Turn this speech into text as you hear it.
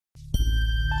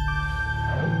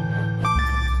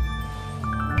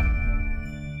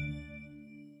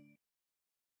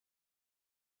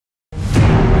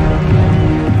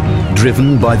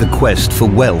driven by the quest for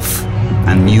wealth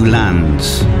and new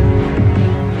lands.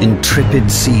 Intrepid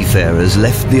seafarers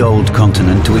left the old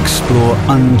continent to explore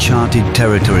uncharted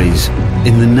territories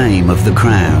in the name of the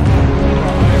crown.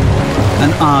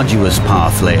 An arduous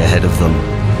path lay ahead of them,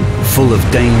 full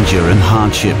of danger and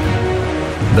hardship,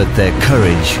 but their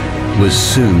courage was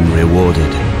soon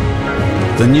rewarded.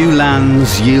 The new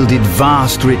lands yielded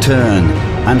vast return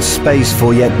and space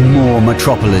for yet more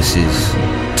metropolises.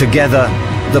 Together,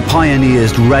 the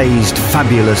pioneers raised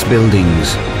fabulous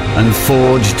buildings and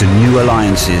forged new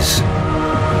alliances.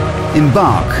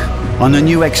 Embark on a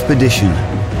new expedition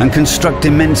and construct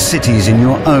immense cities in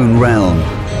your own realm.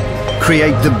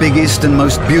 Create the biggest and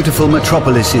most beautiful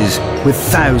metropolises with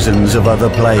thousands of other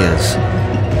players.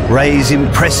 Raise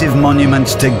impressive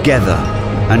monuments together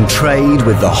and trade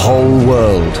with the whole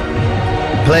world.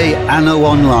 Play Anno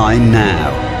Online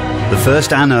now, the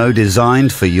first Anno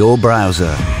designed for your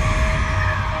browser.